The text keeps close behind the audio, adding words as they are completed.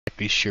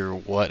exactly sure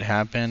what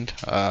happened.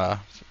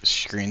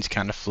 Screen's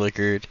kind of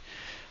flickered.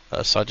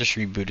 So I just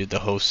rebooted the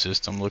host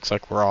system. Looks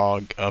like we're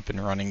all up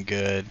and running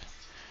good.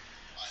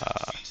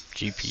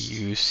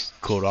 GPU's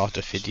cooled off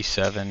to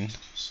 57.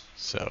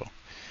 So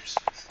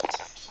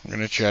I'm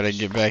gonna try to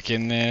get back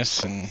in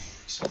this and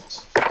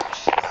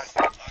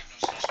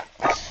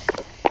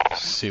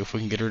see if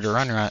we can get her to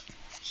run right.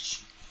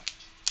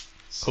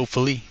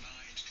 Hopefully.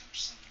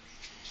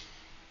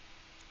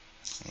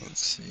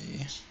 Let's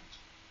see.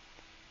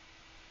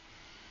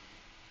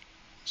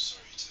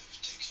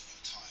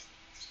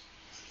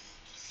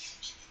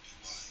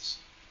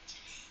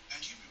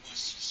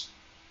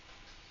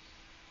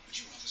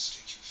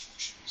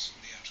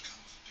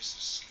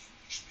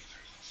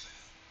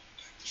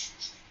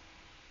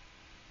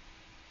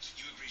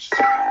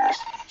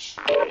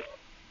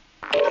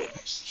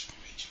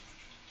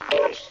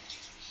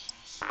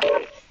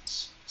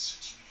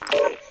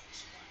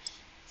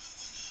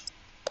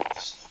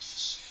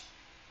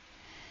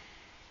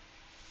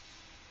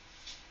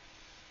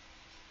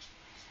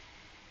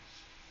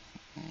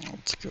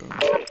 Let's go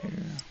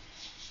here.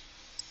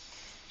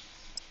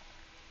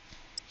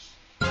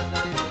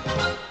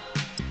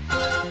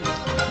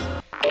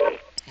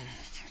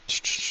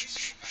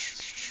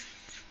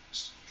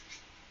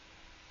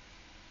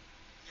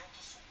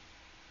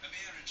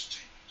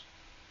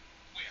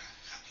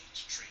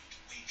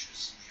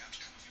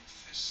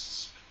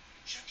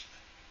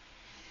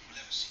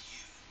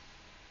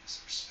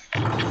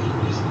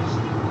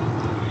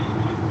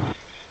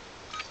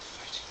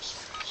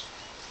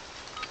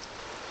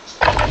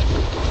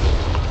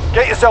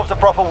 Get yourself to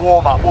proper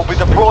warm-up. We'll be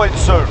deployed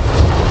soon.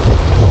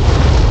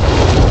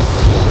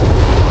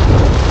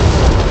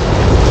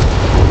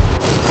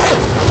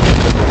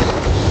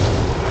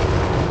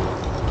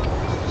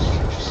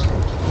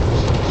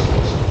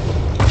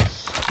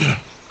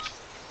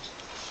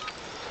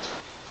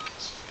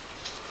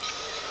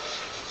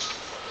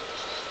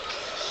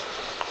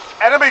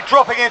 Enemy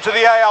dropping into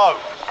the AO.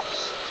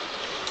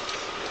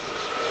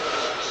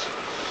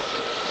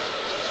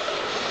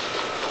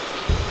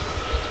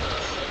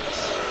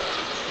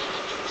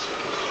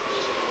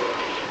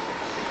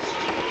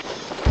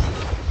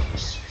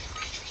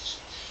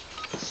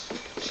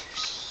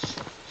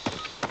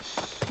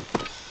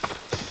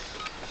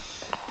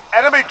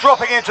 Enemy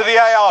dropping into the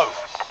AO.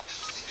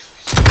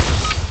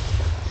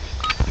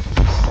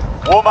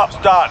 Warm-up's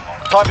done.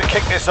 Time to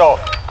kick this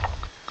off.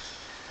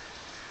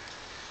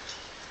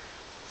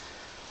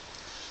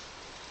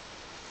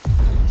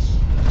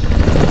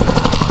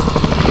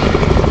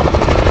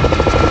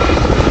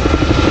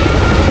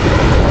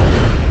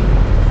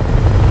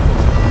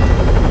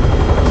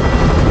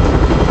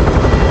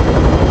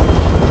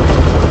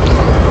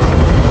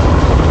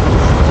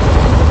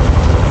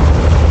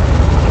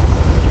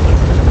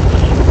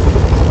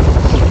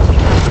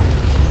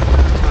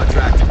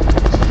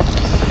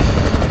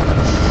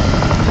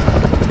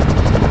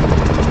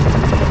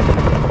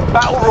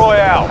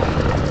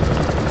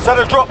 Set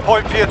a drop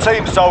point for your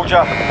team,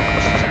 soldier.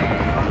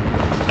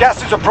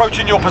 Gas is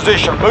approaching your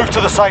position. Move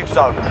to the safe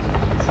zone.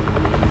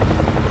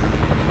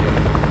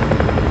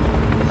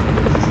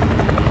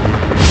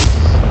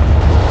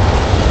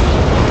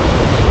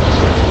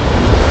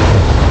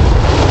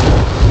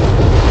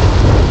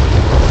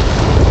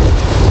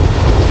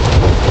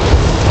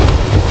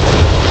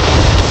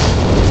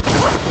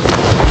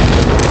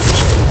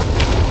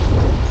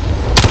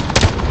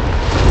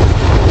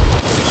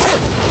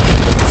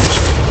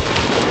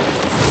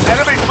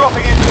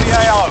 Dropping into the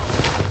AO.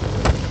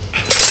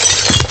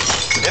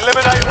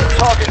 Eliminate all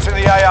targets in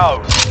the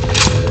AO.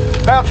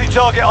 Bounty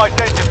target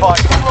identified.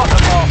 All on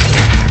the mark.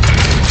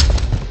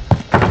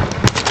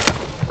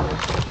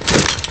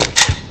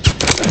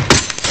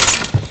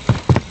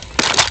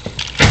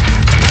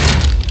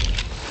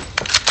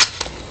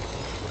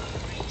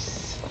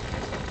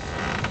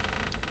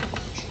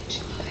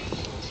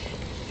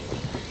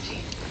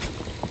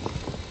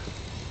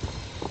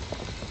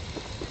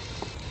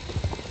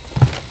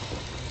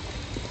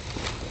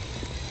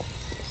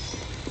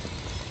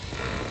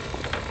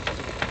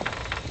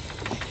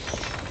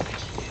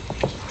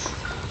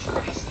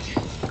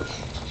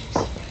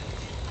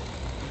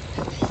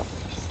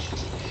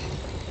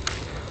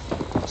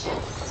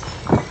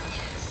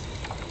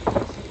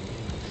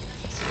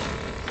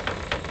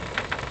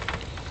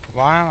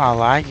 Why am I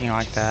lagging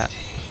like that?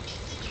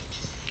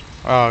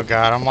 Oh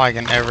god, I'm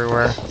lagging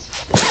everywhere.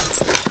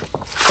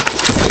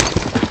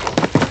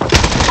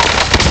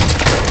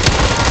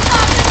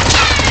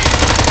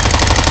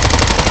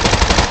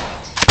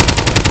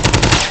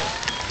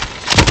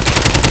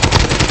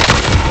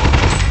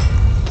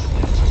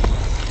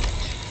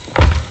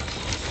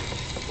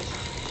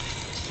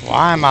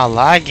 Why am I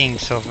lagging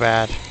so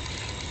bad?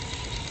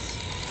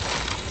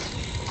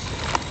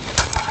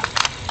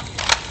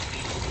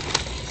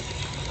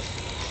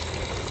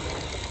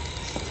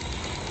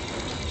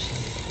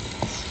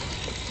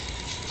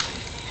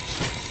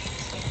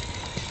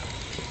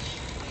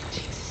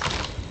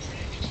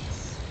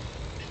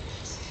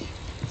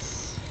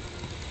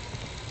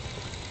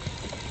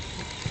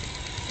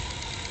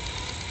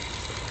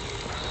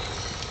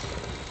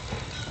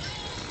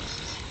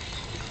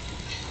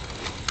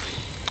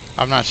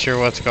 I'm not sure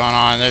what's going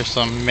on. There's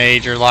some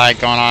major lag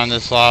going on in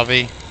this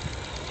lobby.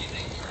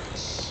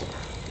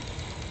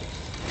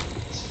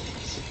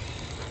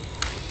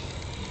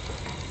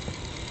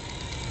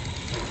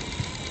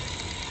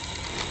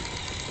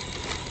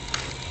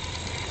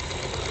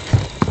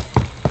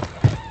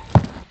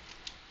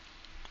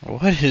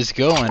 What is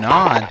going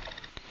on?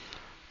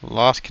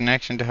 Lost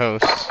connection to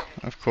hosts,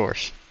 of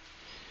course.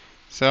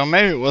 So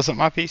maybe it wasn't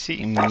my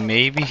PC.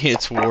 Maybe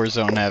it's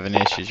Warzone having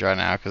issues right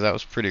now, because that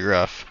was pretty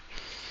rough.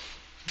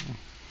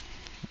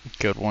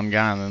 Killed one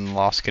guy and then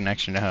lost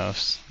connection to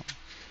hosts.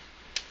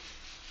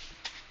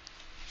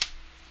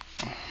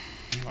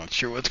 Not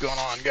sure what's going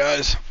on,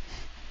 guys.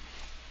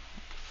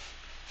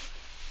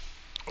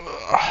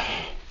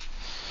 Ugh.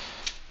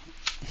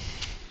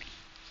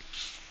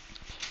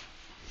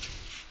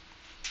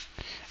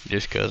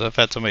 Just because I've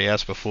had somebody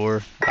ask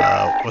before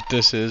what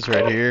this is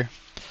right here.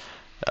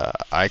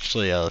 I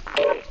actually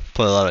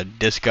play a lot of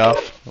disc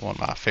golf. One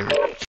of my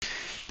favorite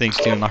things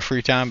to do in my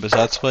free time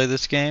besides play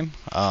this game.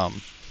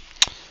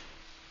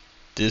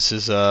 This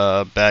is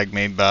a bag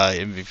made by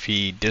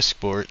MVP Disc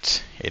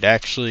Sports. It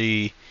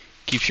actually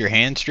keeps your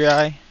hands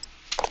dry.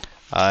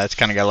 It's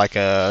kind of got like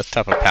a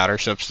type of powder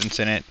substance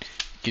in it.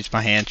 Keeps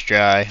my hands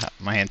dry.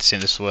 My hands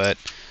tend to sweat.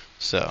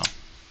 So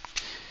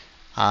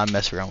I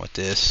mess around with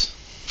this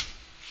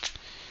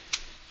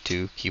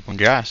to keep them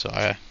dry so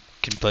I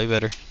can play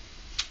better.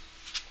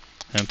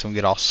 And don't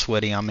get all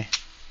sweaty on me.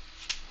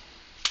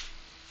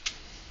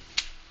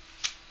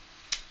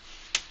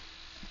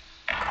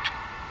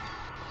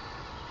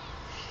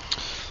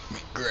 Let me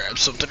grab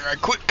something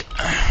right quick.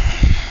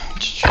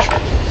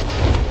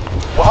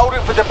 We're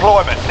holding for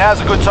deployment. Now's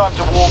a good time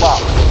to warm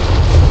up.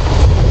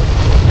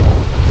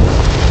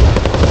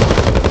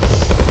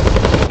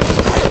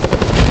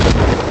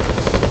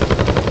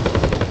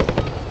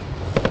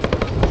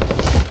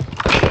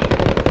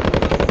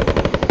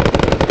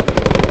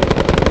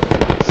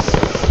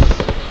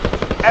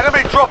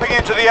 Enemy dropping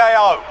into the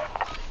AO.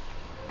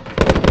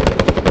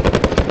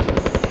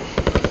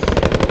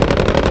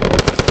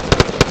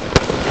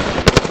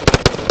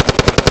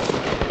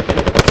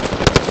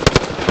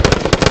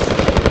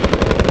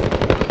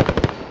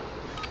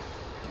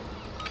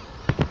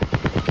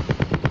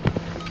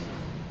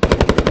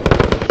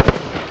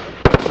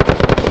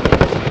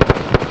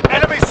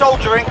 Enemy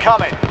soldier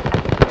incoming.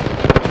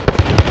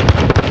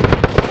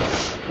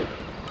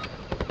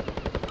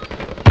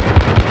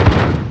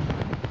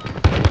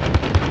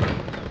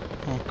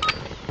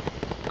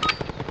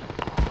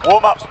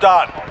 Warm-up's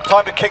done.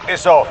 Time to kick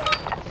this off.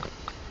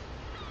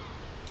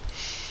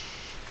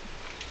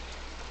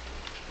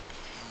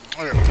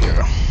 There we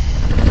go.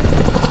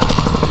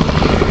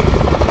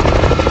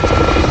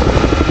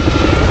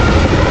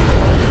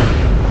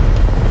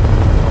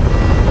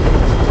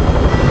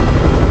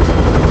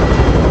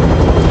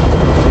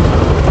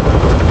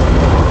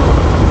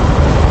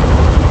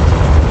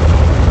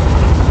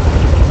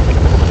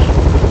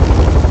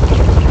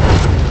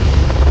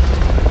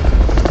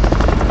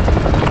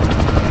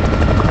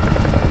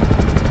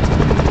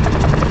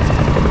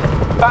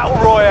 Battle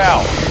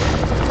Royale.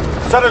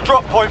 Set a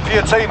drop point for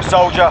your team,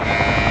 soldier.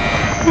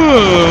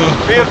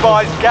 Be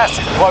advised, gas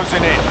is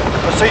closing in.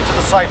 Proceed to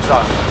the safe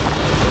zone.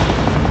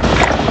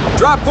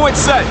 Drop point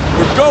set.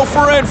 We go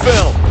for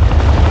infill.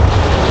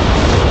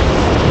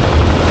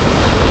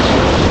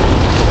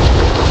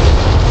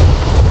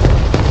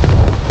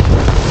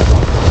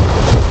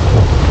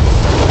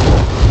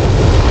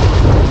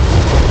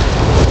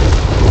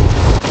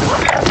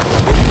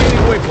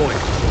 Indicating waypoint.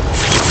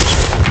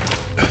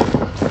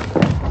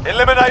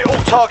 Eliminate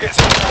all targets.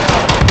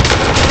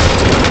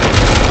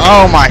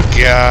 Oh my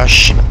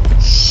gosh.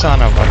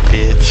 Son of a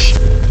bitch.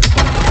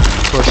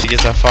 Of course he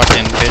gets a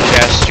fucking bitch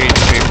ass street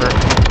sweeper.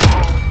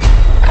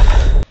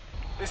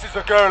 This is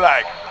the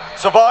Gulag.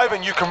 Survive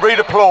and you can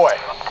redeploy.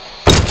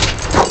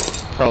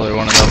 Probably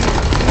one of the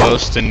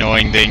most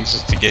annoying things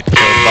is to get killed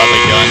by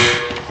the gun.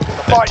 The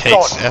That fight's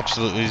takes on.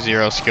 absolutely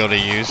zero skill to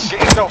use.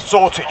 Get yourself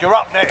sorted. You're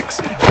up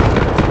next.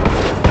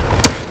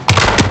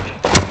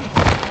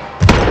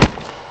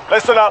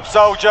 Listen up,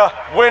 soldier.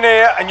 Win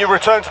here and you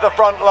return to the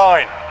front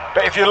line.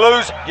 But if you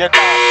lose, you're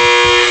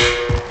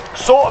done.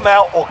 Sort them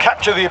out or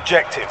capture the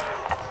objective.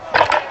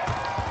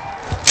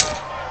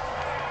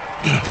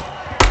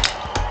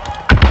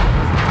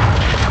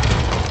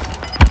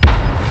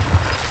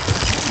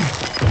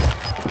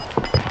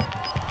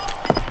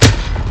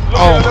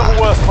 Looking a little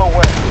worse for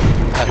wear.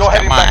 I've You're got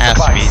heading my back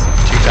ass to beat base.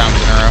 2 times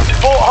in a row.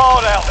 Fought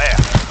hard out there.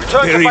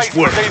 Return to base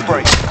for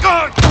debrief.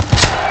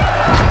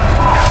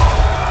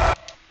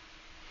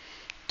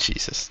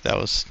 Jesus, that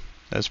was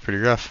pretty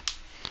rough.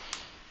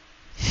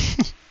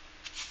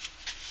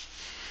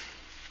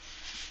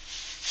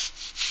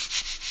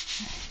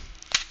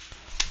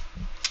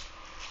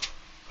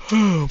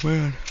 Oh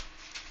man.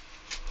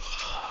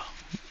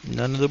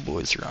 None of the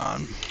boys are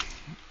on.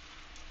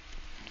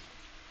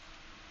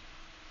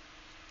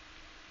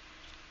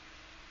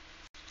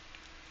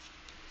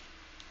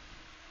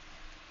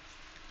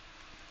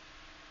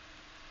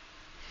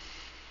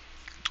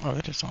 Oh,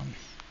 it is on.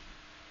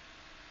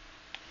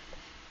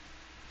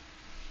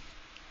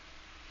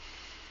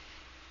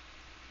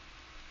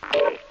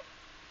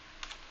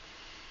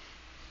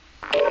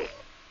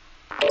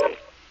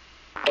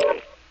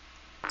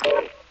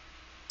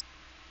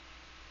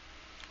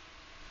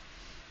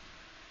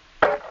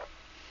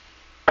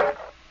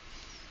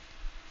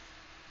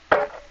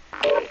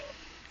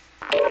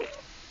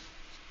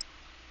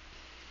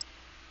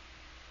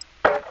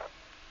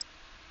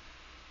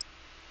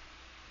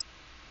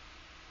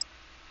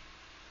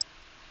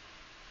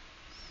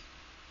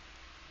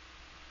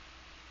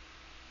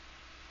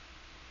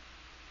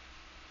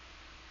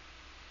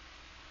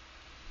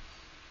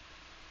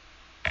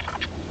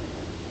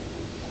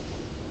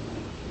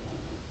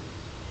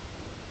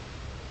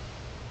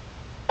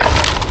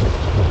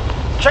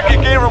 Check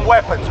your gear and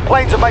weapons.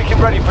 Planes are making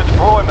ready for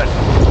deployment.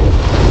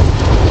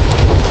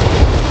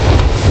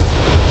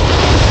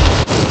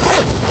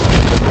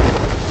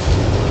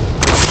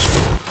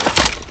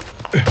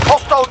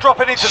 Hostile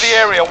dropping into the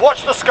area.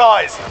 Watch the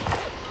skies.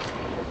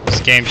 This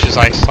game's just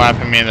like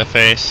slapping me in the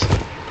face.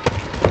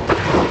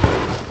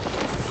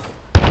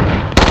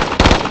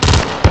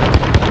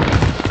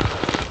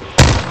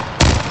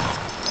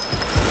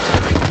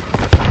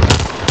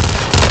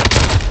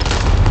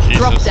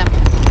 Drop them.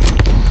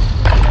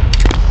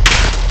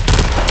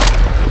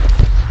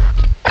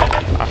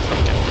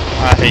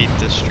 I hate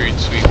the street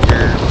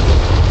sweeper.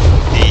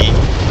 The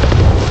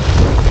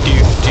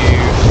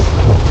doof.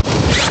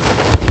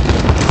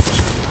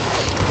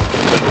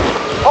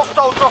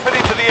 Hostile dropping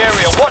into the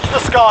area. Watch the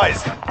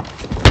skies.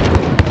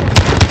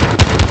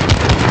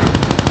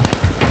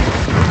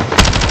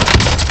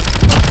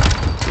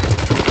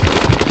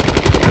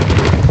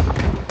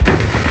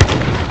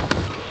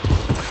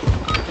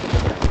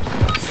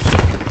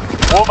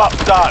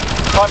 Warm-up's done.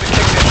 Time to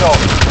kick this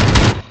off.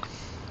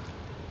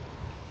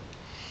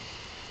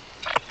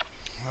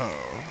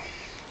 Oh.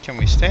 Can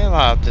we stay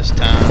alive this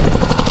time?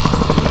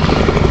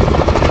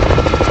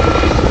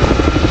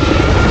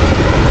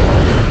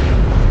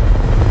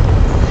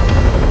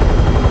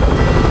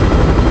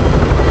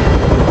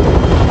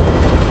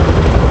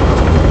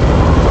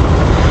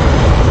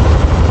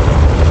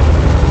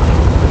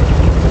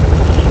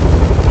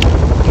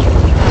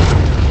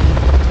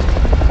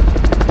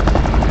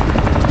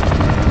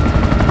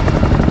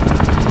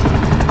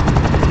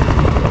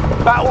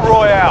 Battle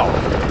Royale.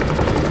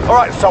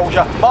 Alright,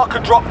 soldier, mark a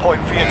drop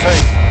point for your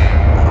team.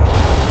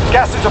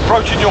 Gas is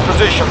approaching your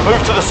position.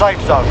 Move to the safe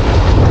zone.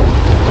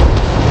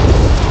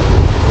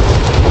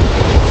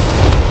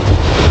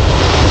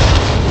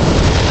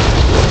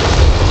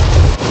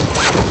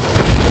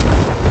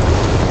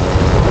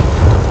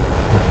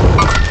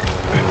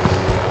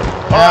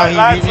 How Alright, he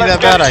lads, beat me let's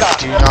that get bad? it I done.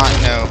 do not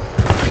know.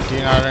 I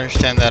do not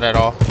understand that at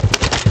all.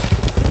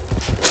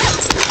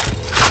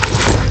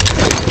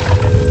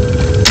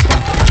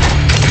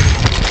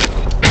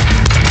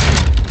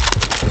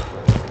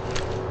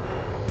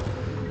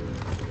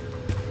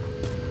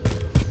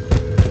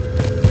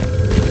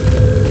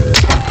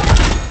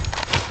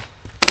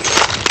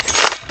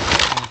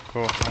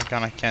 Cool. I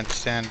kinda can't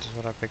stand is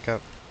what I pick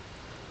up.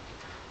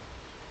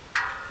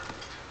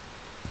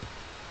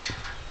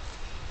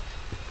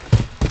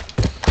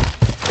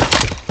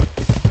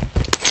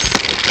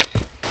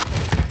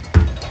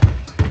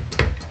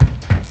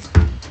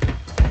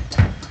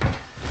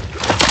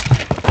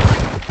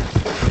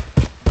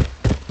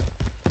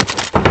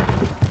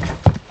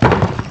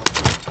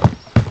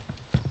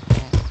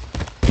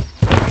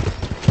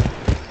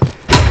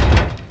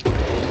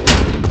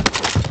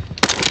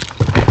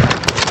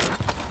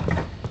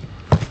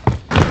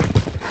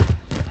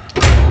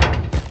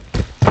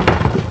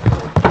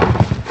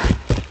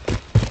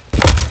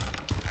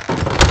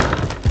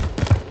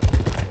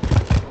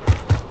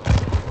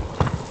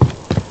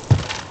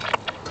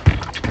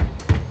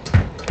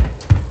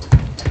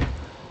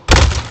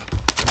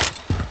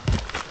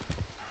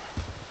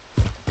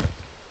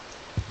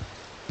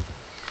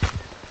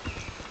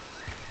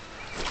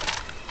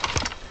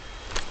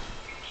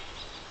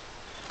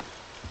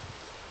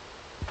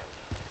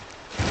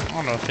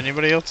 I don't know if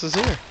anybody else is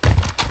here.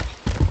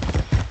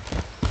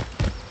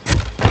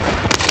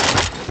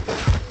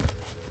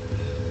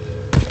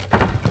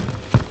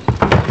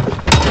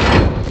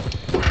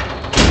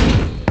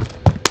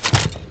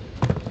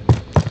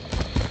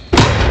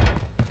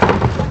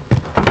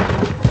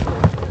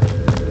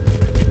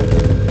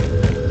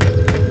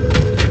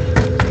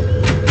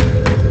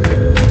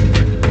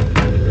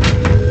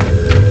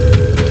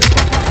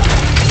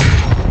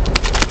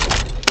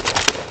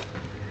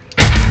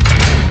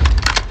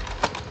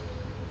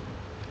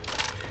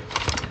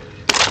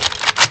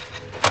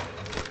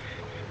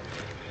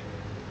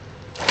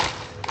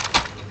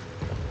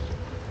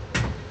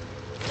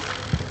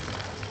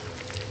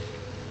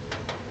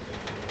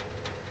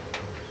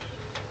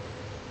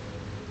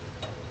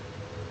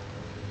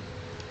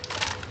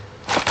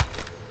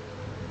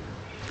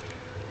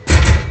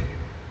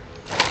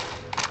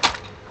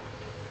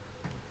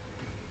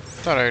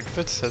 Thought I heard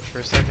footsteps for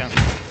a second.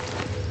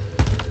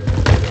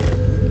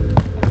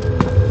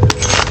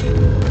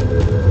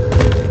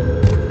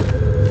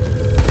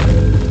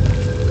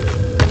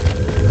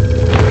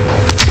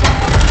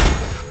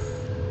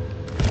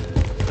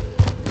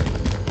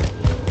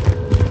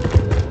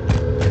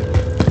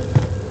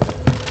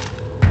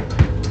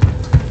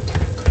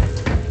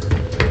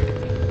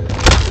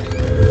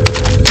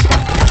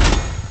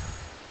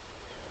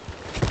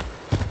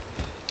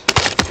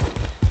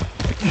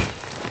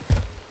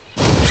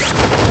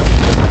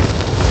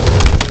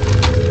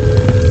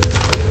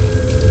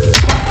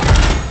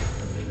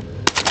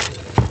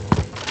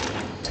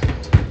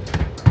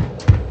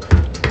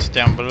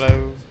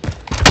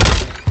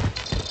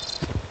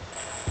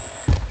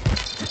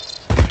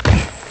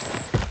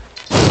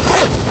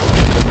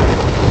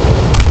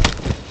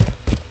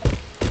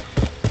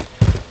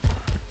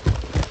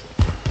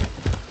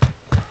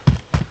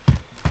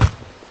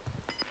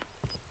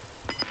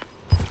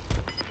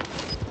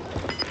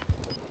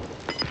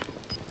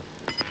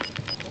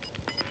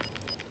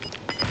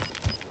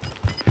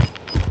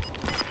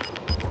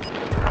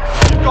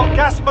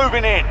 Gas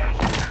moving in.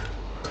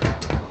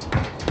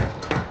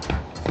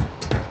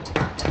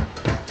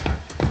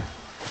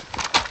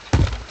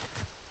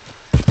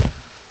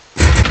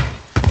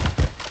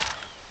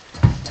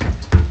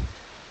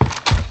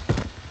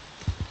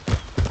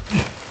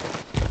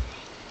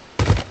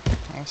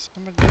 Well,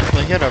 someone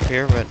definitely hit up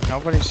here, but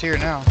nobody's here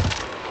now.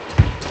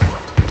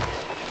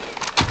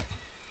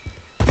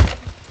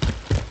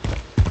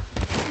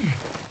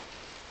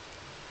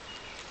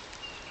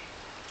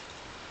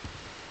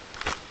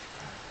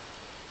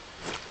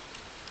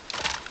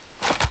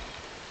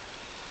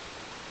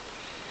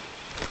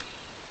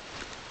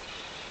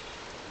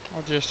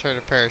 I just heard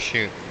a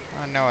parachute.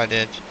 I know I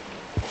did.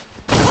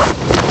 All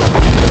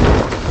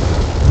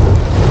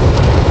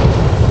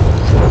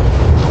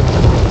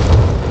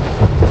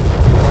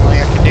I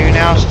have to do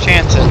now is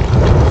chance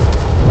it.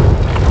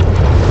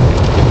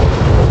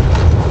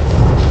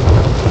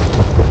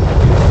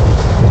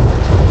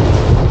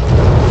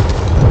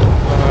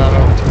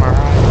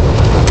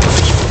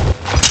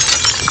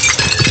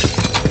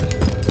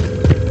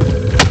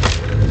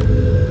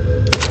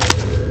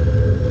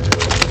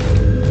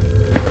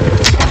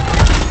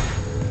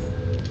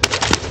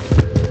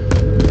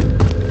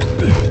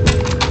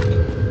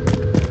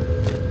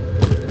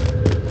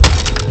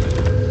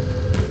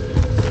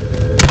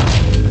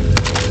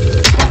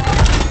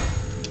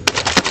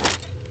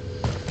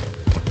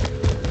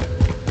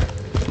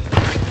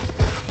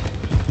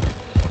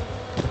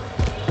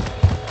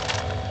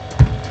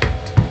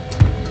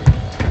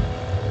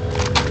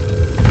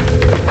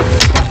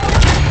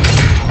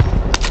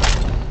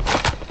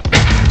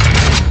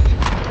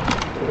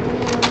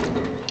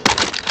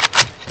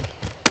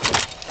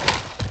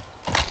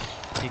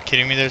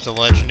 Kidding me? There's a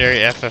legendary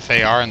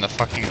FFAR in the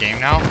fucking game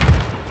now?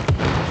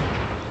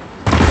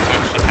 It's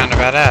actually kind of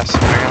badass,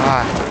 I'm not gonna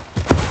lie.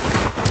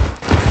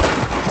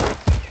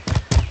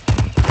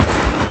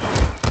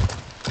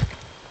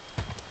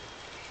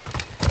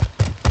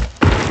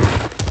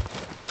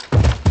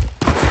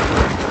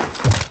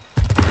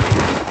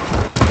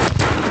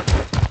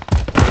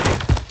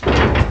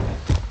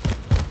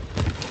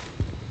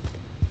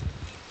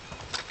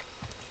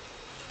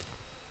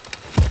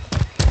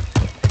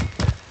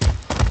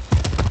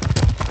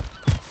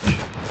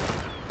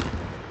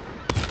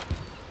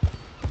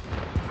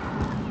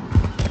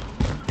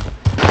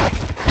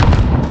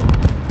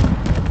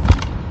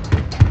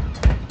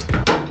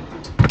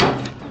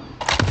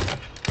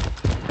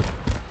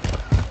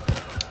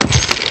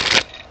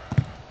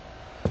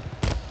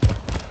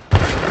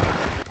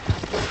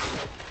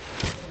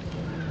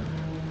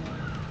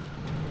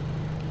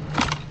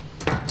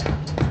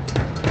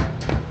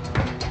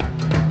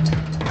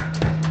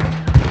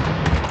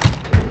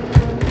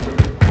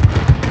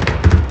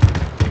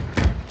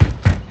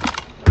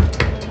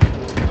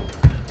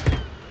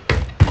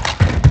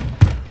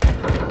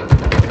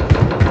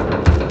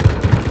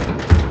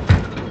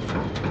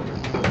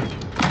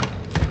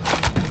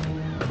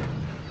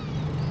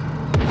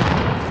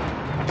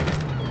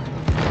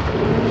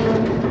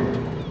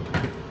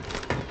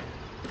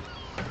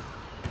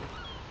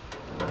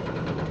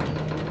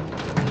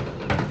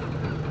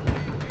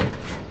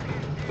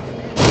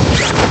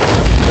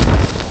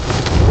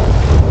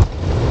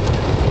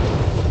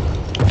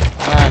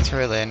 That's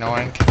really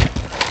annoying.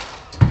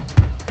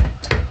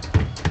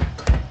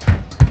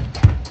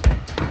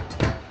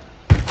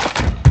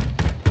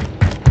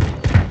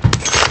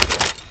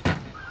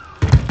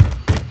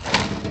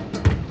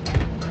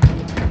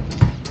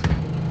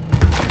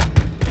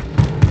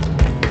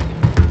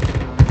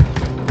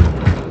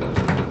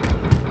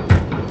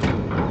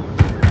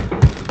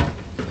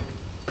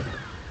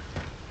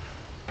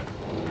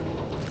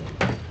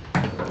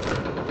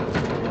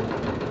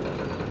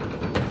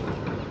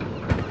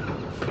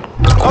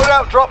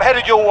 Loadout drop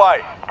headed your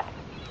way.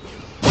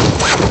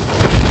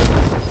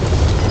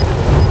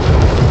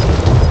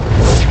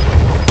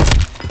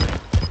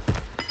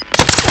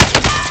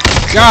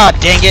 God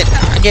dang it!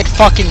 I get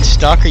fucking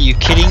stuck. Are you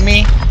kidding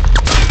me?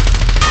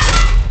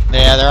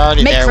 Yeah, they're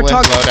already there with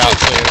loadout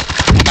too.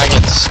 I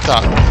get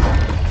stuck.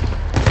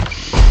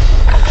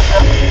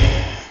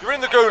 You're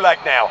in the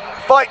gulag now.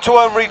 Fight to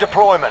earn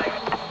redeployment.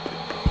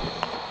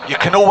 You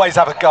can always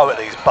have a go at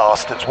these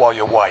bastards while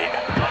you wait.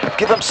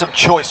 Give them some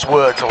choice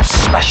words or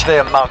smash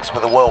their mugs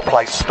with a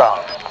well-placed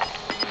stone.